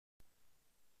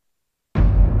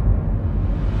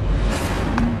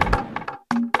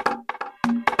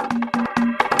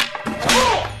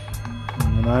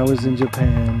I was in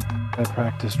Japan, I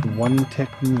practiced one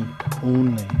technique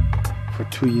only for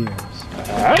 2 years.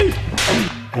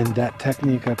 And that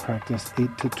technique I practiced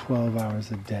 8 to 12 hours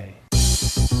a day.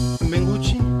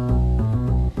 Menguchi?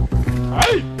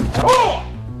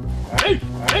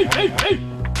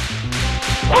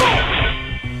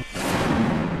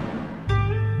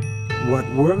 What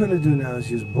we're going to do now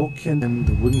is use Bokken and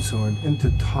the wooden sword and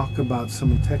to talk about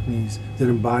some techniques that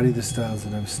embody the styles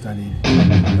that I've studied.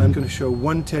 I'm going to show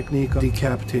one technique of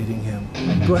decapitating him.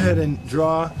 Go ahead and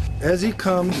draw as he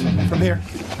comes from here.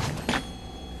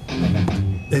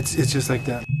 It's just like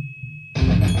that.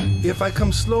 If I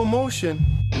come slow motion,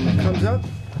 comes up,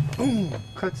 boom,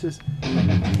 cuts his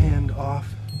hand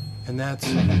off, and that's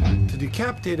to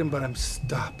decapitate him, but I'm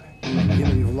stopping. You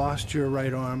know, you've lost your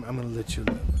right arm, I'm going to let you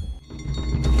live.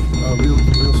 Real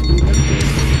speed.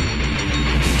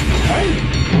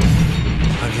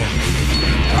 Again.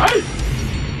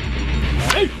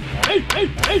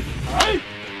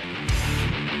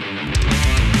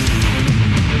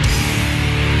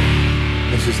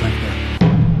 It's just like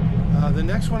that. The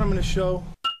next one I'm going to show.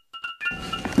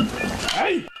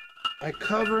 I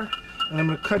cover and I'm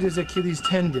going to cut his Achilles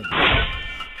tendon,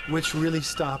 which really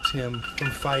stops him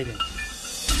from fighting.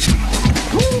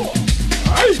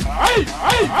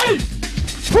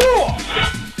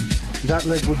 That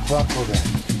leg would buckle then.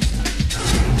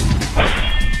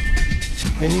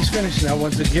 And he's finished now.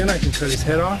 Once again, I can cut his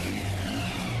head off,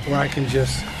 or I can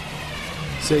just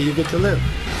say you get to live.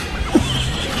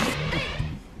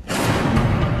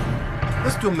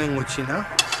 Let's do a Menguchi now.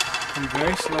 And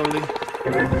very slowly.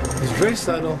 It's very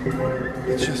subtle.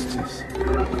 It just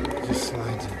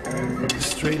slides in.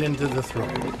 Straight into the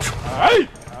throat.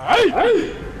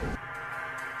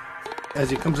 As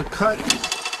he comes a cut,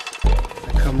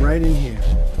 I come right in here.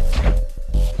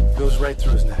 Goes right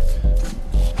through his neck.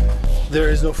 There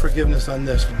is no forgiveness on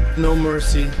this one. No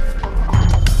mercy.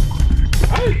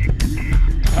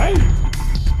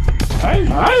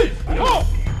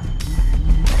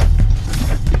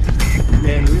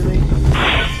 And really,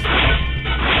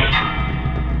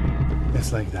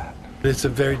 it's like that. It's a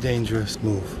very dangerous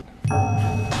move.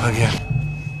 Again.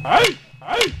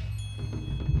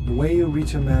 The way you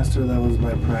reach a master level is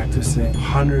by practicing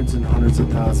hundreds and hundreds of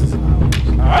thousands of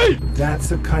hours. That's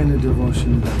the kind of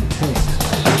devotion that it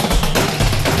takes.